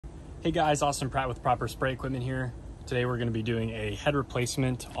Hey guys, Austin Pratt with Proper Spray Equipment here. Today we're going to be doing a head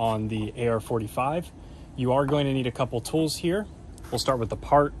replacement on the AR45. You are going to need a couple tools here. We'll start with the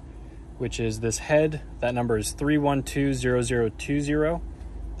part, which is this head. That number is 3120020.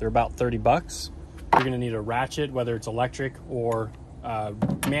 They're about 30 bucks. You're going to need a ratchet, whether it's electric or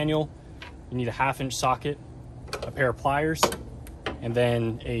manual. You need a 1/2-inch socket, a pair of pliers, and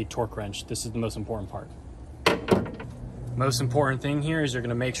then a torque wrench. This is the most important part. Most important thing here is you're going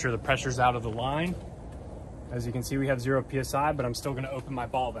to make sure the pressure's out of the line. As you can see, we have 0 PSI, but I'm still going to open my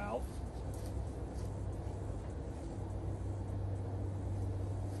ball valve.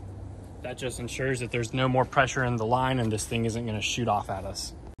 That just ensures that there's no more pressure in the line and this thing isn't going to shoot off at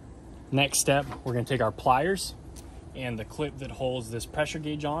us. Next step, we're going to take our pliers and the clip that holds this pressure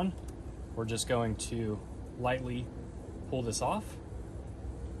gauge on. We're just going to lightly pull this off.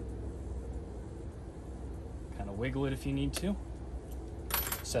 Kind of wiggle it if you need to.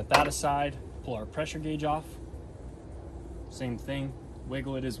 Set that aside, pull our pressure gauge off. Same thing,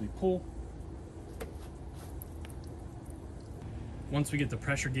 wiggle it as we pull. Once we get the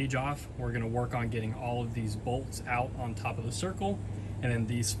pressure gauge off, we're going to work on getting all of these bolts out on top of the circle, and then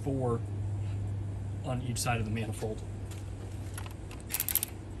these 4 on each side of the manifold.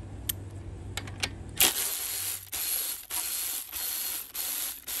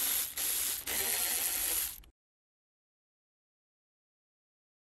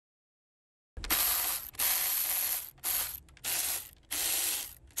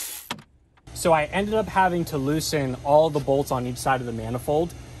 So I ended up having to loosen all the bolts on each side of the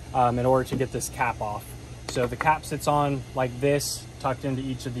manifold in order to get this cap off. So the cap sits on like this, tucked into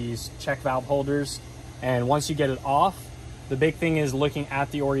each of these check valve holders. And once you get it off, the big thing is looking at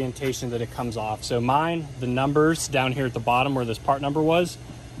the orientation that it comes off. So mine, the numbers down here at the bottom where this part number was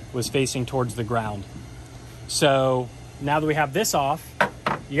facing towards the ground. So now that we have this off,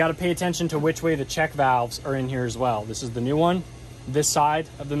 you got to pay attention to which way the check valves are in here as well. This is the new one. This side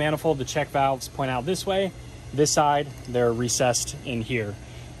of the manifold, the check valves point out this way. This side, they're recessed in here.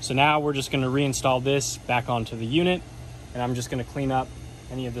 So now we're just going to reinstall this back onto the unit, and I'm just going to clean up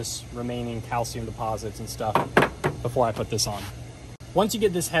any of this remaining calcium deposits and stuff before I put this on. Once you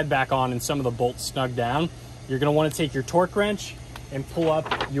get this head back on and some of the bolts snug down, you're going to want to take your torque wrench and pull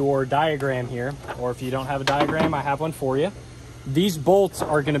up your diagram here, or if you don't have a diagram, I have one for you. These bolts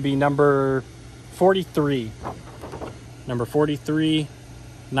are going to be number 43. Number 43,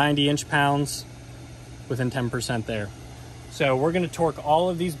 90 inch-pounds, within 10% there. So we're going to torque all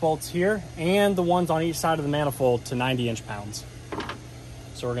of these bolts here and the ones on each side of the manifold to 90 inch-pounds.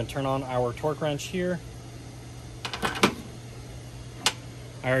 So we're going to turn on our torque wrench here.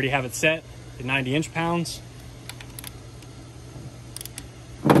 I already have it set at 90 inch-pounds.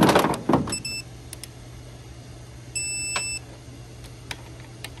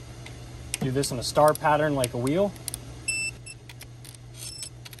 Do this in a star pattern like a wheel.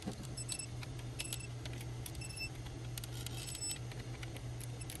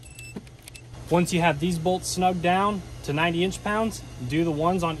 Once you have these bolts snugged down to 90 inch-pounds, do the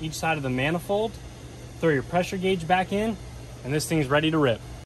ones on each side of the manifold, throw your pressure gauge back in, and this thing's ready to rip.